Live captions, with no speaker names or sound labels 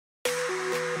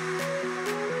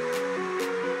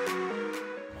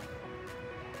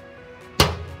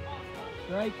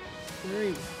Strike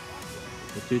 3.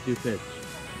 The 2-2 pitch.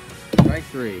 Strike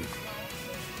 3.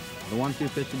 The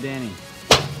 1-2 pitch to Danny.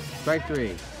 Strike 3.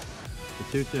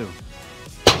 The 2-2.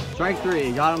 Strike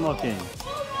 3. Got him looking.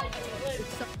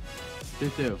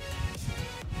 2-2.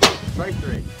 Strike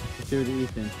 3. The 2 to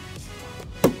Ethan.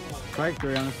 Strike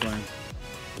 3 on the swing.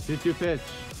 The 2-2 pitch.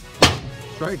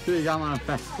 Strike 3. Got him on a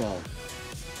fastball.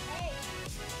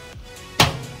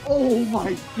 Oh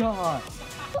my God!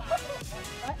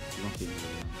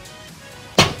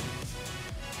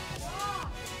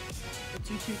 The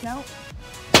 2-2 count.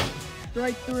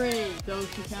 Strike 3. Those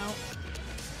 2 count.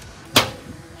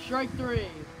 Strike 3.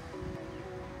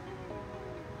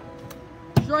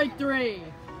 Strike 3.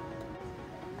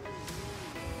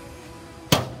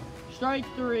 Strike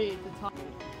 3 at the top.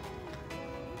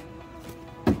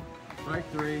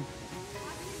 Strike 3.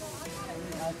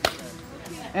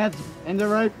 That's into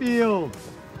right field.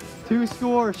 2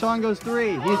 score. Sean goes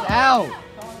 3. He's out.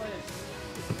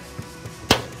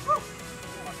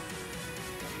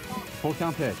 Full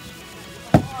count pitch.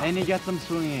 And he gets him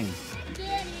swinging.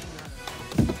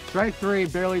 Strike 3.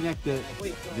 Barely nicked it.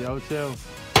 The 0-2.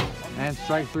 And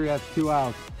strike 3. That's 2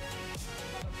 outs.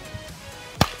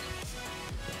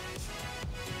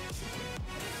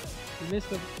 He missed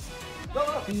him.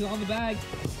 He's on the bag.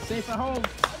 Safe at home.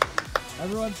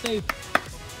 Everyone's safe.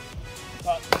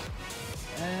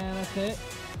 And that's it.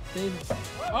 Save.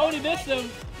 Oh, and he missed him.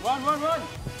 Run. 1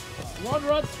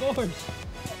 run scores.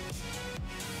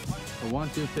 The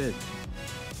 1-2 pitch.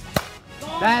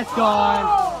 That's gone.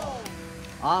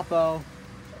 Oppo.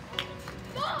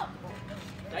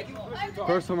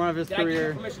 First home run of his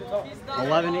career.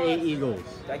 11-8 Eagles.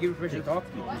 Did I give you permission to talk?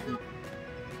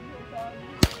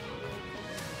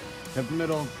 Up the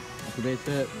middle. That's a base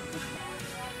hit.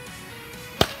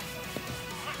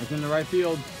 That's in the right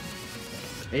field.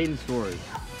 Aiden scores.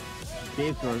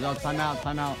 Gabe scores. Oh,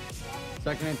 timeout.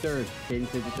 Second and third. Caden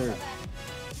saves the third.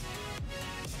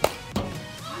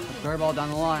 Square ball down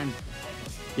the line.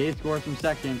 Gabe scores from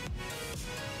second.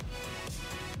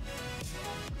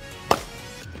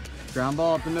 Ground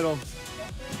ball up the middle.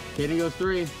 Caden goes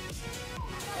 3.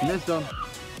 He missed him.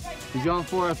 He's going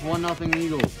for us. 1-0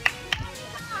 Eagles.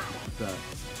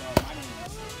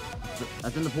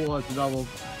 That's in the pool. That's a double.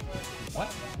 What?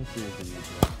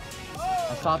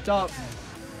 That's popped up.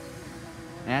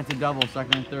 And it's a double.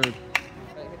 Second and third. Hit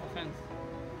the fence.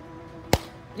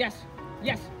 Yes.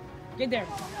 Get there.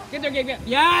 Gabe.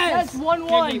 Yes. That's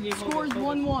 1-1. Scores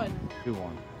 1-1.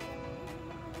 2-1.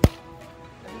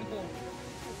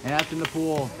 And that's in the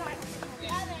pool.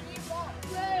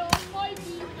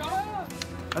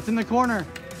 That's in the corner.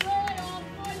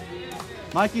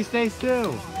 Mikey stays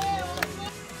 2.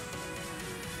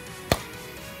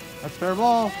 That's fair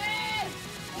ball.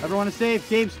 Everyone is safe.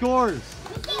 Gabe scores.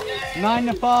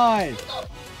 9-5.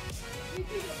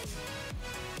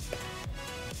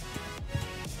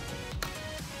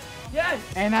 Yes.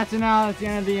 And that's an out. That's the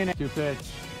end of the inning. 2 pitch.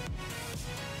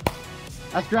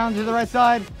 That's ground to the right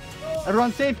side.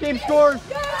 Everyone safe. Gabe scores.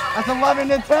 That's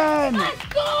 11-10.